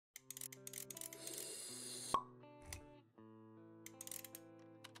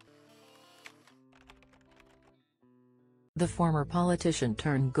The former politician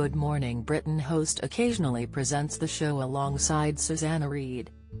turned Good Morning Britain host occasionally presents the show alongside Susanna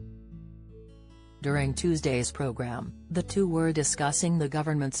Reid. During Tuesday's program, the two were discussing the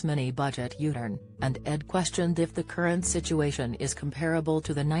government's mini-budget U-turn, and Ed questioned if the current situation is comparable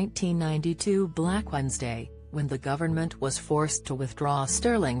to the 1992 Black Wednesday, when the government was forced to withdraw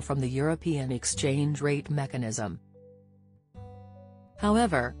sterling from the European exchange rate mechanism.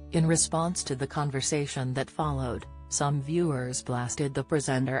 However, in response to the conversation that followed, some viewers blasted the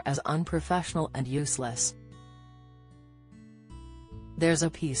presenter as unprofessional and useless. There's a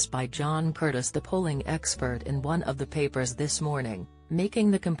piece by John Curtis, the polling expert, in one of the papers this morning,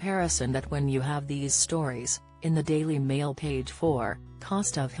 making the comparison that when you have these stories, in the Daily Mail page 4,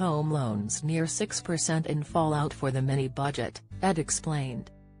 cost of home loans near 6% in fallout for the mini-budget, Ed explained.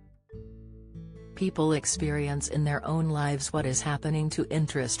 People experience in their own lives what is happening to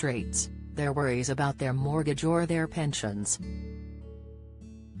interest rates, their worries about their mortgage or their pensions.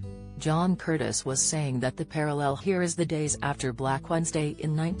 John Curtis was saying that the parallel here is the days after Black Wednesday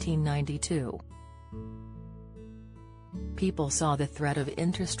in 1992. People saw the threat of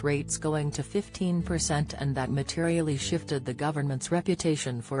interest rates going to 15%, and that materially shifted the government's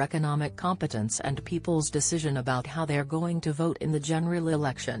reputation for economic competence and people's decision about how they're going to vote in the general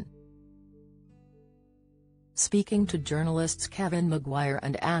election. Speaking to journalists Kevin Maguire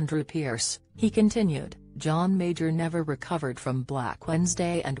and Andrew Pierce, he continued, John Major never recovered from Black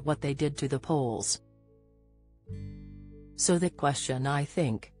Wednesday and what they did to the polls. So the question, I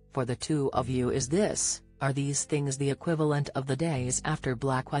think, for the two of you is this: are these things the equivalent of the days after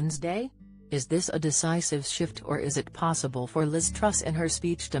Black Wednesday? Is this a decisive shift, or is it possible for Liz Truss in her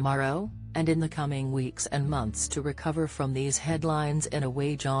speech tomorrow, and in the coming weeks and months, to recover from these headlines in a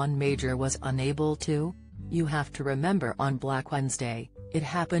way John Major was unable to? You have to remember, on Black Wednesday, it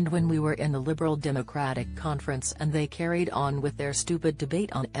happened when we were in the Liberal Democratic Conference and they carried on with their stupid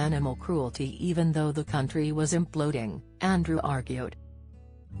debate on animal cruelty even though the country was imploding, Andrew argued.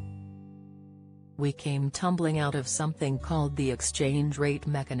 We came tumbling out of something called the exchange rate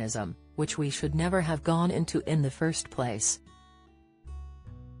mechanism, which we should never have gone into in the first place.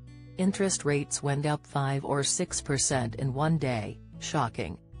 Interest rates went up 5 or 6% in one day,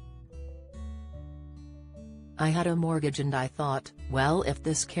 shocking. I had a mortgage and I thought, well, if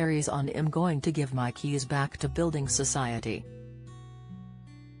this carries on, I'm going to give my keys back to building society.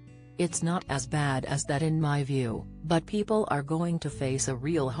 It's not as bad as that in my view, but people are going to face a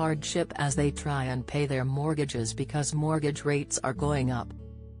real hardship as they try and pay their mortgages because mortgage rates are going up.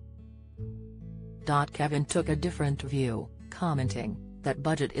 Kevin took a different view, commenting, that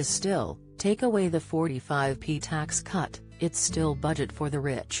budget is still, take away the 45p tax cut, it's still budget for the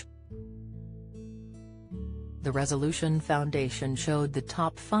rich. The Resolution Foundation showed the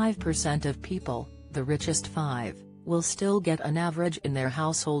top 5% of people, the richest 5, will still get an average in their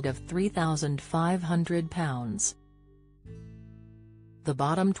household of £3,500. The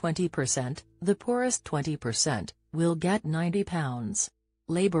bottom 20%, the poorest 20%, will get £90.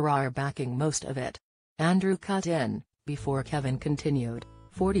 Labour are backing most of it. Andrew cut in, before Kevin continued,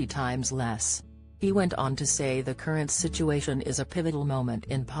 40 times less. He went on to say the current situation is a pivotal moment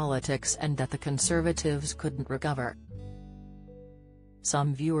in politics and that the Conservatives couldn't recover.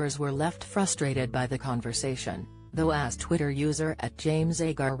 Some viewers were left frustrated by the conversation, though, as Twitter user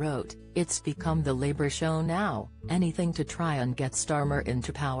 @JamesAgar wrote, it's become the Labour show now, anything to try and get Starmer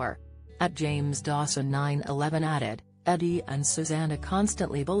into power. @JamesDawson911 added, Eddie and Susanna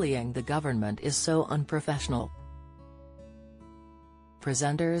constantly bullying the government is so unprofessional.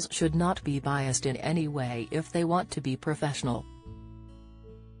 Presenters should not be biased in any way if they want to be professional.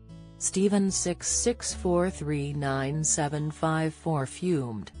 Stephen66439754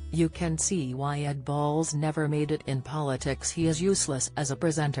 fumed, you can see why Ed Balls never made it in politics. He is useless as a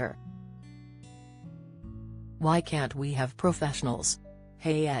presenter. Why can't we have professionals?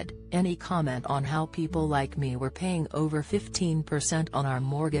 Hey Ed, any comment on how people like me were paying over 15% on our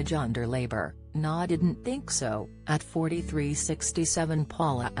mortgage under Labour? Nah, didn't think so, @4367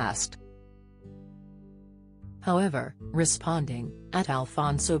 Paula asked. However, responding,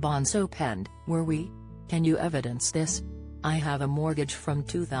 @Alfonso Bonso penned, were we? Can you evidence this? I have a mortgage from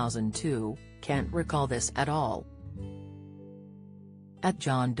 2002, can't recall this at all.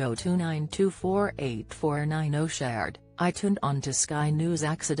 @JohnDoe29248490 shared, I tuned on to Sky News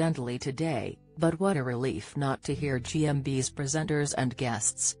accidentally today, but what a relief not to hear GMB's presenters and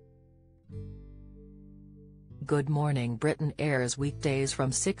guests. Good Morning Britain airs weekdays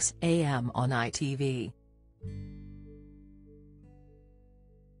from 6 a.m. on ITV.